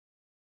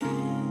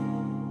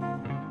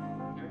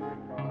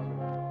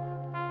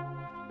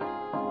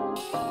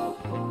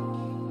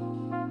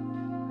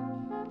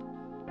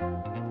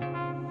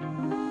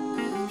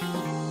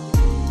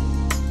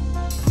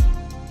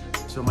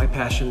So my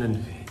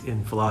passion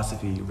in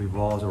philosophy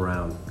revolves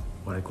around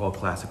what I call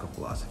classical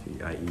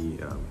philosophy, i.e.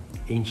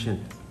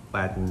 Ancient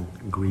Latin,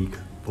 Greek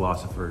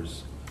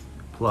philosophers,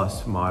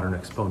 plus modern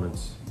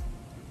exponents,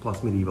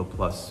 plus medieval,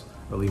 plus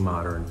early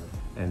modern,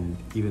 and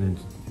even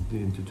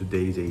into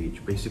today's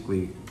age.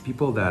 Basically,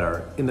 people that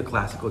are in the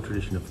classical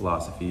tradition of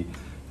philosophy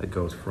that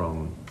goes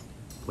from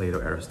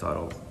Plato,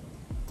 Aristotle,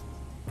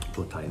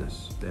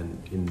 Plotinus,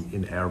 then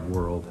in Arab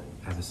world,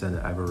 Avicenna,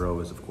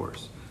 Averroes, of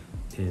course,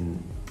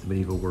 in the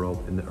medieval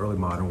world, in the early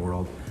modern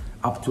world,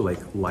 up to like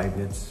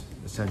Leibniz,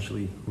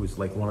 essentially, who is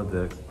like one of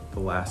the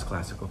last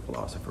classical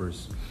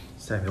philosophers,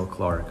 Samuel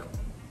Clarke,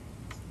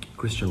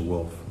 Christian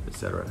Wolff,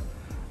 etc.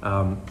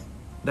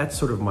 That's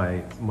sort of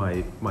my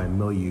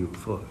milieu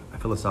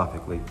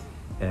philosophically.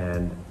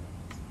 And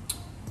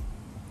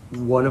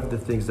one of the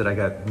things that I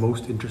got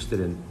most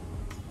interested in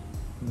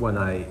when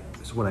I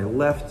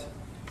left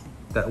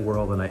that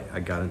world and I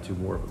got into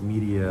more of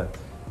media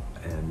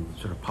and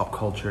sort of pop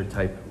culture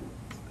type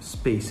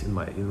space in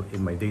my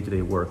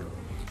day-to-day work,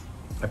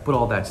 I put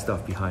all that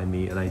stuff behind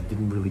me and I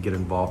didn't really get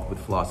involved with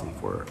philosophy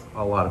for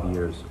a lot of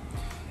years.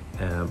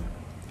 I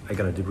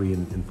got a degree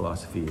in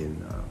philosophy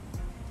in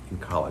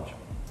college,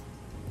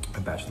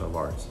 a Bachelor of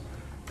Arts.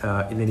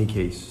 In any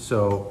case,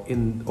 so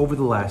over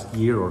the last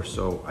year or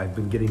so, I've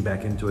been getting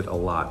back into it a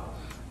lot,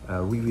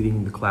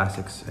 rereading the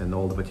classics and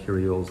all the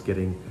materials,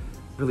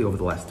 really over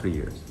the last 3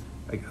 years.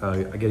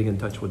 Getting in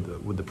touch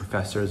with the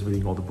professors,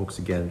 reading all the books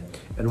again.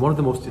 And one of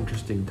the most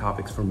interesting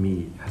topics for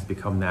me has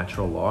become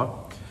natural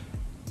law,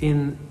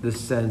 in the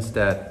sense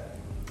that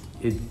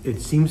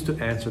it seems to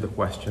answer the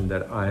question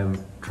that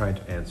I'm trying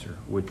to answer,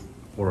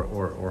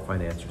 or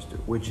find answers to,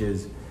 which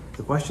is,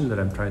 the question that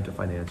I'm trying to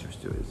find answers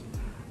to is,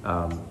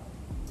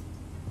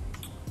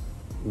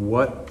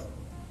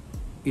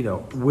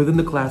 within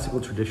the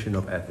classical tradition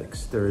of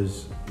ethics,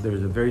 there's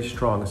a very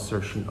strong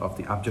assertion of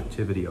the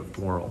objectivity of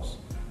morals,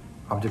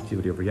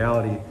 objectivity of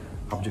reality,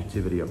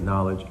 objectivity of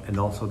knowledge, and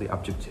also the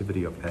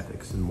objectivity of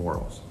ethics and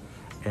morals.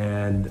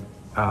 And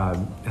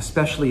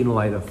especially in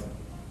light of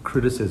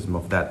criticism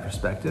of that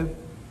perspective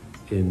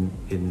in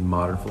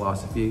modern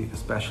philosophy,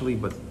 especially,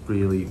 but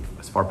really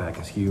as far back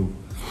as Hume,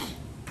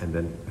 and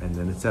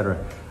then etc.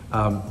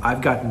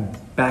 I've gotten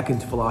back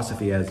into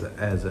philosophy as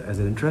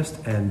an interest,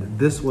 and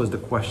this was the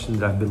question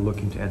that I've been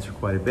looking to answer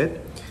quite a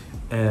bit.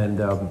 And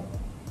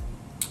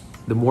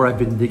the more I've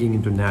been digging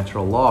into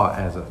natural law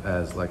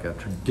as like a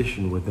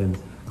tradition within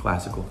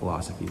classical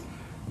philosophy,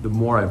 the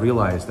more I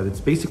realized that it's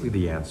basically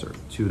the answer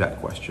to that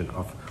question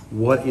of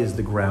what is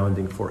the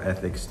grounding for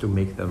ethics to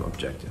make them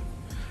objective.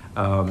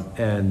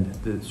 And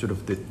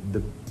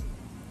the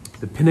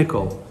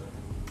pinnacle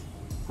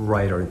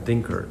writer and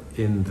thinker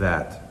in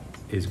that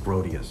is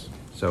Grotius.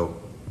 So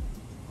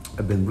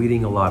I've been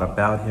reading a lot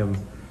about him,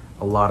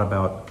 a lot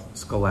about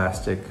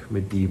scholastic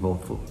medieval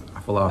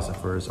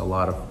philosophers, a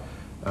lot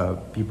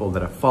of people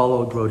that have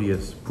followed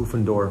Grotius,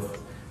 Pufendorf,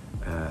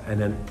 and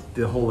then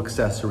the whole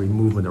accessory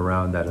movement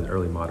around that in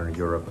early modern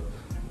Europe.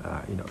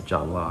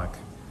 John Locke,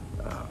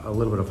 a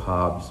little bit of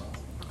Hobbes,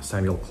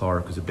 Samuel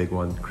Clarke is a big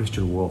one,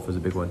 Christian Wolff is a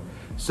big one.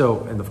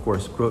 So, and of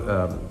course,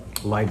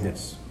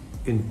 Leibniz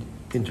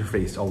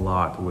interfaced a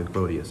lot with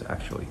Grotius,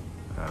 actually.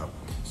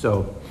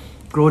 So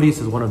Grotius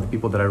is one of the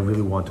people that I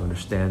really want to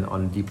understand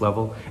on a deep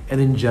level. And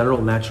in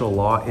general, natural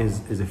law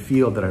is a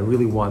field that I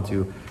really want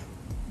to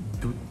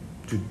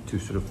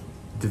sort of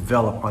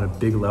develop on a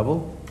big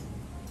level.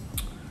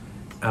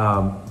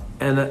 And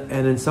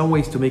in some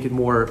ways to make it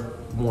more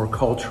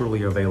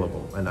culturally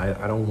available. And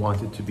I don't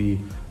want it to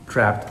be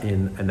trapped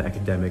in an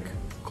academic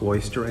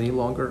cloister any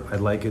longer.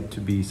 I'd like it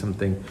to be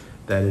something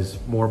that is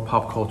more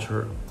pop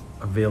culture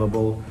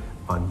available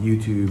on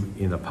YouTube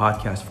in a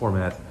podcast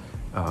format.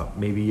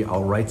 Maybe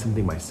I'll write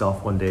something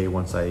myself one day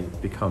once I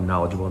become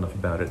knowledgeable enough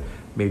about it.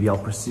 Maybe I'll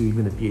pursue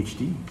even a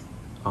PhD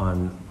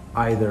on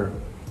either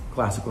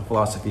classical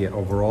philosophy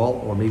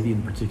overall, or maybe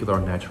in particular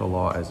on natural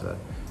law as a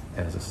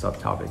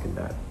subtopic in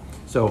that.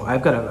 So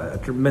I've got a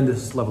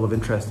tremendous level of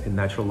interest in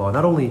natural law,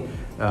 not only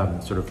how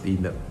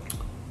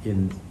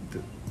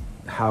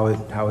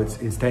it's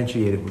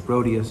instantiated with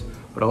Grotius,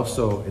 but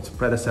also its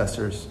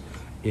predecessors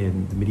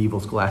in the medieval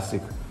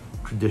scholastic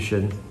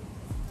tradition,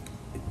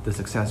 the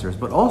successors,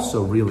 but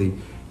also really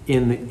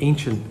in the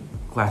ancient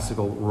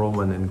classical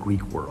Roman and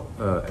Greek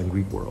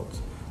worlds,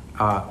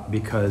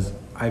 because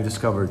I've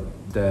discovered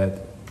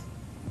that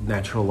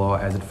natural law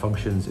as it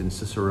functions in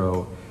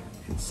Cicero,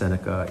 in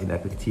Seneca, in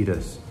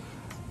Epictetus,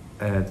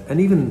 and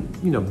even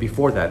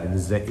before that in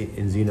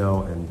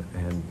Zeno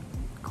and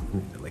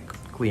like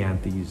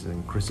Cleanthes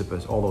and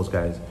Chrysippus, all those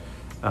guys,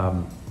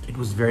 it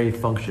was very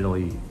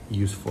functionally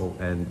useful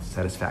and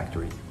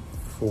satisfactory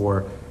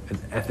for an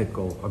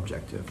ethical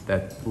objective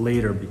that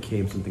later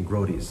became something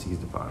Grotius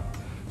seized upon.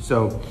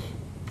 So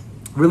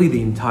really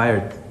the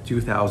entire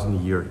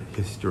 2,000-year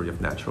history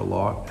of natural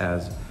law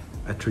as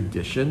a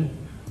tradition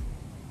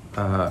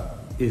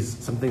is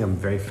something I'm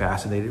very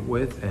fascinated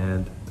with,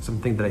 and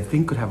something that I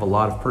think could have a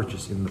lot of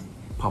purchase in the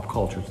pop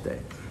culture today,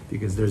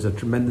 because there's a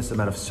tremendous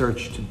amount of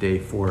search today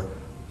for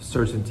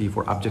certainty,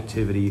 for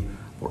objectivity,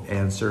 for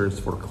answers,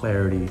 for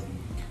clarity,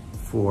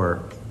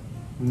 for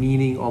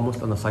meaning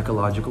almost on a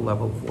psychological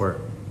level,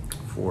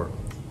 for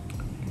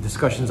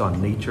discussions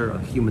on nature,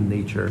 on human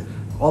nature,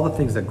 all the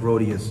things that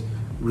Grody has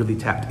really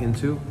tapped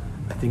into.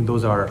 I think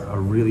those are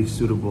really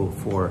suitable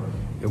for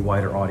a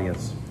wider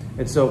audience.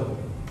 And so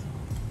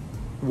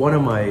one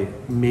of my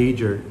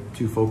major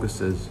two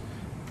focuses,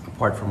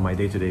 apart from my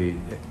day-to-day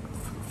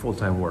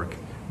full-time work,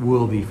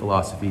 will be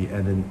philosophy,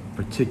 and in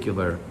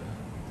particular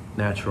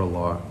natural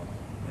law.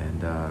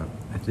 And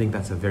I think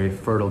that's a very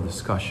fertile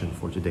discussion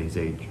for today's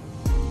age.